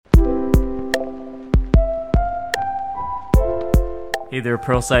Hey there,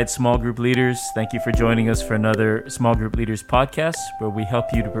 Pearlside small group leaders. Thank you for joining us for another Small Group Leaders podcast where we help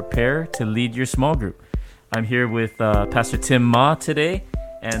you to prepare to lead your small group. I'm here with Pastor Tim Ma today,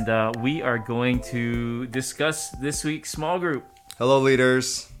 and we are going to discuss this week's small group. Hello,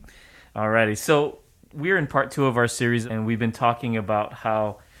 leaders. Alrighty, so we're in part 2 of our series, and we've been talking about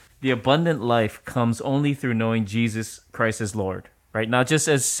how the abundant life comes only through knowing Jesus Christ as Lord, right? Not just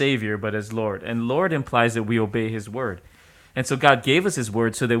as Savior, but as Lord. And Lord implies that we obey His word. And so God gave us His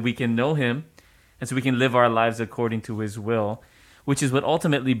word so that we can know Him and so we can live our lives according to His will, which is what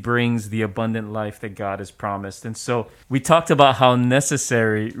ultimately brings the abundant life that God has promised. And so we talked about how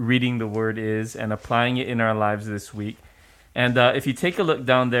necessary reading the word is and applying it in our lives this week. And if you take a look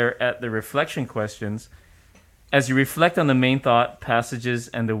down there at the reflection questions, as you reflect on the main thought, passages,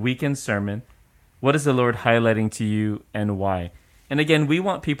 and the weekend sermon, what is the Lord highlighting to you and why? And again, we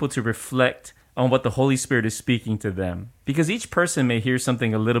want people to reflect on what the Holy Spirit is speaking to them, because each person may hear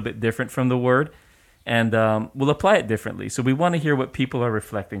something a little bit different from the Word, and will apply it differently. So we want to hear what people are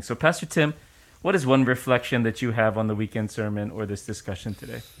reflecting. So Pastor Tim, what is one reflection that you have on the weekend sermon or this discussion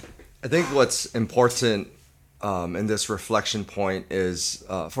today? I think what's important in this reflection point is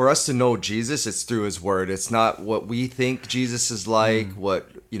for us to know Jesus, it's through His Word. It's not what we think Jesus is like,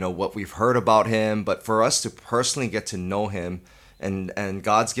 what we've heard about Him, but for us to personally get to know Him. And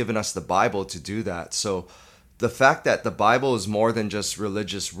God's given us the Bible to do that. So the fact that the Bible is more than just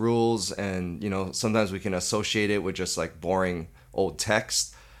religious rules, and sometimes we can associate it with just like boring old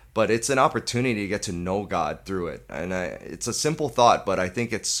text, but it's an opportunity to get to know God through it. And it's a simple thought, but I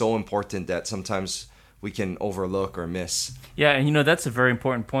think it's so important that sometimes we can overlook or miss. Yeah, and that's a very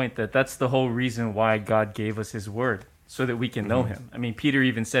important point, that's the whole reason why God gave us His Word, so that we can know Him. I mean, Peter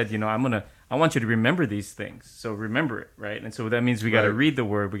even said, I want you to remember these things, so remember it, right? And so that means we got to read the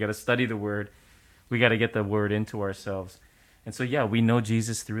Word, we got to study the Word, we got to get the Word into ourselves. And so, yeah, we know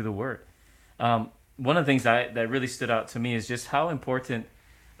Jesus through the Word. One of the things that really stood out to me is just how important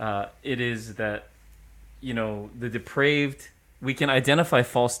it is that, the depraved, we can identify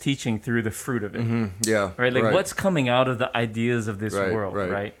false teaching through the fruit of it. Mm-hmm. Yeah. Right? Like what's coming out of the ideas of this world,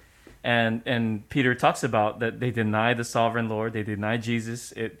 right? And Peter talks about that they deny the sovereign Lord, they deny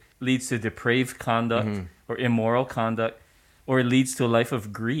Jesus. It leads to depraved conduct or immoral conduct, or it leads to a life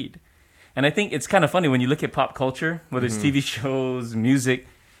of greed. And I think it's kind of funny when you look at pop culture, whether it's TV shows, music,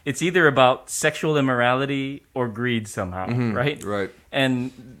 it's either about sexual immorality or greed somehow, right? Right.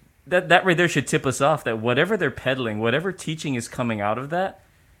 And that right there should tip us off that whatever they're peddling, whatever teaching is coming out of that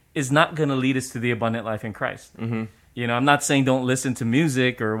is not going to lead us to the abundant life in Christ. I'm not saying don't listen to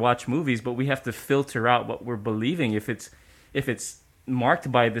music or watch movies, but we have to filter out what we're believing. If it's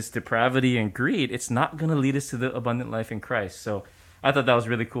marked by this depravity and greed, it's not going to lead us to the abundant life in Christ. So I thought that was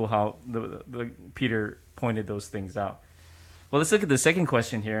really cool how the Peter pointed those things out. Well, let's look at the second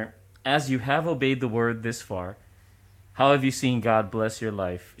question here. As you have obeyed the word this far, how have you seen God bless your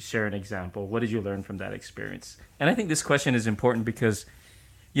life? Share an example. What did you learn from that experience? And I think this question is important because,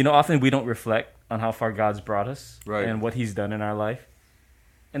 often we don't reflect on how far God's brought us and what He's done in our life.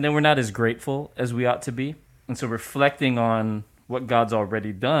 And then we're not as grateful as we ought to be. And so reflecting on what God's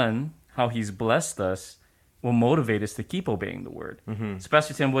already done, how He's blessed us, will motivate us to keep obeying the word. So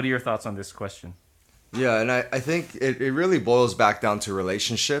Pastor Tim, what are your thoughts on this question? Yeah, and I think it really boils back down to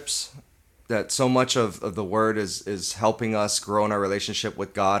relationships, that so much of the word is helping us grow in our relationship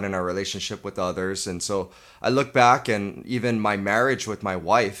with God and our relationship with others. And so I look back, and even my marriage with my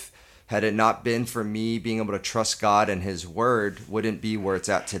wife, had it not been for me being able to trust God and His word, wouldn't be where it's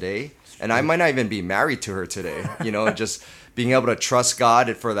at today. And I might not even be married to her today, just being able to trust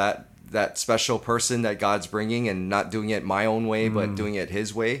God for that special person that God's bringing, and not doing it my own way, but doing it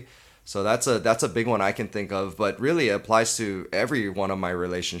His way. So that's a big one I can think of, but really it applies to every one of my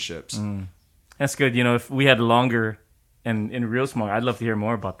relationships. That's good. If we had longer and in real small, I'd love to hear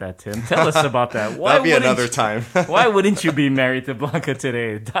more about that, Tim. Tell us about that. That'd be another time. Why wouldn't you be married to Blanca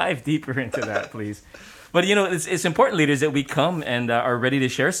today? Dive deeper into that, please. But, it's important, leaders, that we come and are ready to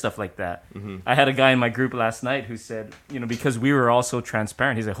share stuff like that. I had a guy in my group last night who said, because we were all so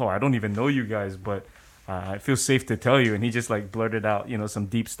transparent, he's like, I don't even know you guys, but I feel safe to tell you. And he just blurted out, some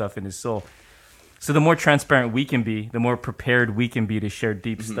deep stuff in his soul. So the more transparent we can be, the more prepared we can be to share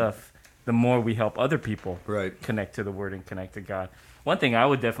deep stuff, the more we help other people connect to the Word and connect to God. One thing I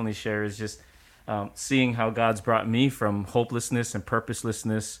would definitely share is just seeing how God's brought me from hopelessness and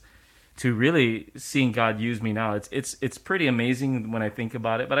purposelessness to really seeing God use me now. It's pretty amazing when I think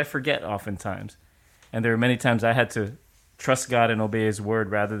about it, but I forget oftentimes. And there are many times I had to trust God and obey His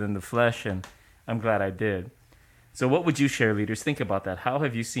word rather than the flesh, and I'm glad I did. So what would you share, leaders? Think about that. How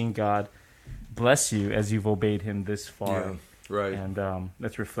have you seen God bless you as you've obeyed Him this far? Right. And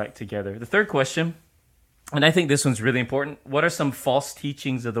let's reflect together. The third question, and I think this one's really important. What are some false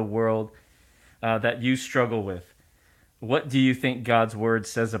teachings of the world that you struggle with? What do you think God's word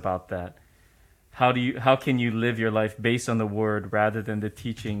says about that? How can you live your life based on the word rather than the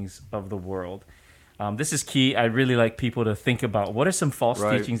teachings of the world? This is key. I really like people to think about what are some false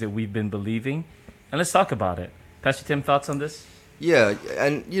teachings that we've been believing, and let's talk about it. Pastor Tim, thoughts on this? Yeah,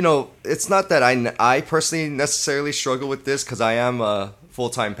 and it's not that I personally necessarily struggle with this because I am a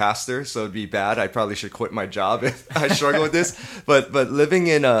full-time pastor, so it'd be bad. I probably should quit my job if I struggle with this. But living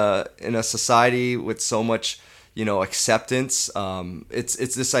in a society with so much acceptance,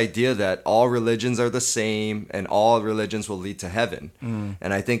 it's this idea that all religions are the same and all religions will lead to heaven.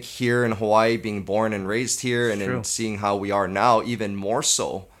 And I think here in Hawaii, being born and raised here, and in seeing how we are now, even more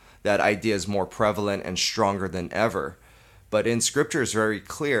so, that idea is more prevalent and stronger than ever. But in Scripture is very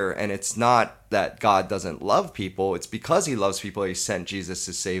clear, and it's not that God doesn't love people. It's because he loves people he sent Jesus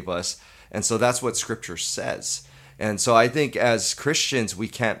to save us. And so that's what Scripture says. And so I think as Christians, we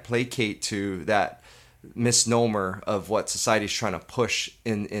can't placate to that misnomer of what society is trying to push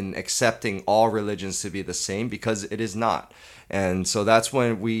in accepting all religions to be the same, because it is not. And so that's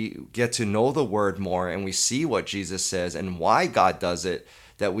when we get to know the word more and we see what Jesus says and why God does it,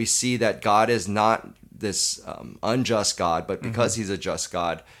 that we see that God is not this unjust God, but because he's a just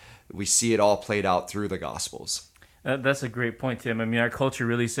God, we see it all played out through the Gospels. That's a great point, Tim. I mean, our culture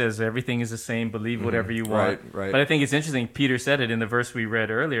really says everything is the same, believe whatever you want. Right. But I think it's interesting, Peter said it in the verse we read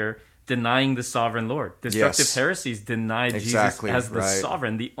earlier, denying the sovereign Lord. Destructive heresies deny Jesus as the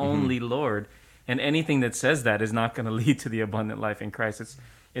sovereign, the only Lord. And anything that says that is not going to lead to the abundant life in Christ.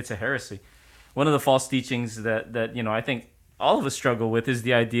 It's a heresy. One of the false teachings that I think all of us struggle with is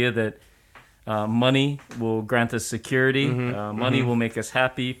the idea that money will grant us security. Money will make us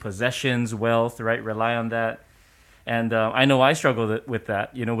happy. Possessions, wealth, right? Rely on that. And I know I struggle with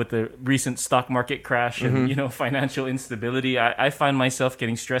that, with the recent stock market crash and, financial instability. I find myself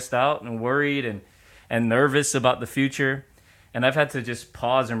getting stressed out and worried and nervous about the future. And I've had to just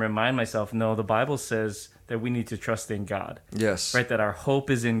pause and remind myself, no, the Bible says that we need to trust in God. Yes. Right? That our hope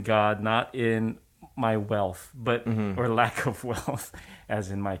is in God, not in my wealth, but or lack of wealth,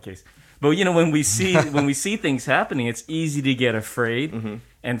 as in my case. But when we see things happening, it's easy to get afraid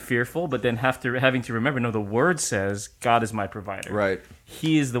and fearful. But then having to remember, no, the Word says God is my provider. Right.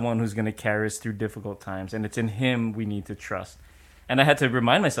 He is the one who's going to carry us through difficult times, and it's in Him we need to trust. And I had to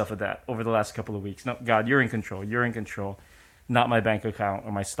remind myself of that over the last couple of weeks. No, God, you're in control. You're in control, not my bank account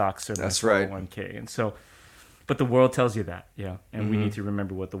or my stocks or my 401k. And so, but the world tells you that, and we need to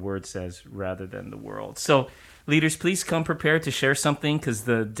remember what the Word says rather than the world. So, leaders, please come prepared to share something, because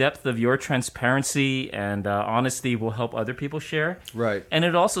the depth of your transparency and honesty will help other people share. Right. And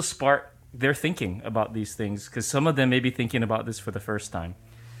it also spark their thinking about these things, because some of them may be thinking about this for the first time.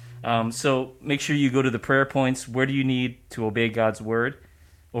 So make sure you go to the prayer points. Where do you need to obey God's word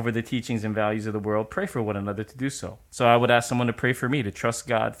over the teachings and values of the world? Pray for one another to do so. So I would ask someone to pray for me, to trust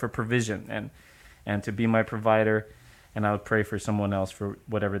God for provision and to be my provider. And I would pray for someone else for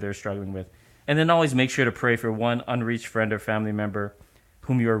whatever they're struggling with. And then always make sure to pray for one unreached friend or family member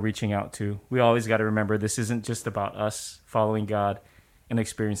whom you are reaching out to. We always got to remember this isn't just about us following God and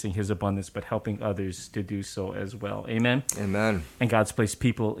experiencing His abundance, but helping others to do so as well. Amen? Amen. And God's placed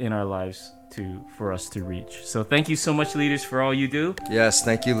people in our lives for us to reach. So thank you so much, leaders, for all you do. Yes,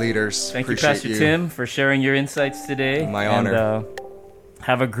 thank you, leaders. Thank you, Pastor Tim, for sharing your insights today. My honor. And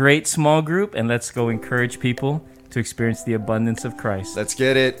have a great small group, and let's go encourage people to experience the abundance of Christ. Let's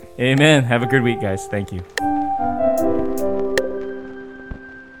get it. Amen. Have a good week, guys. Thank you.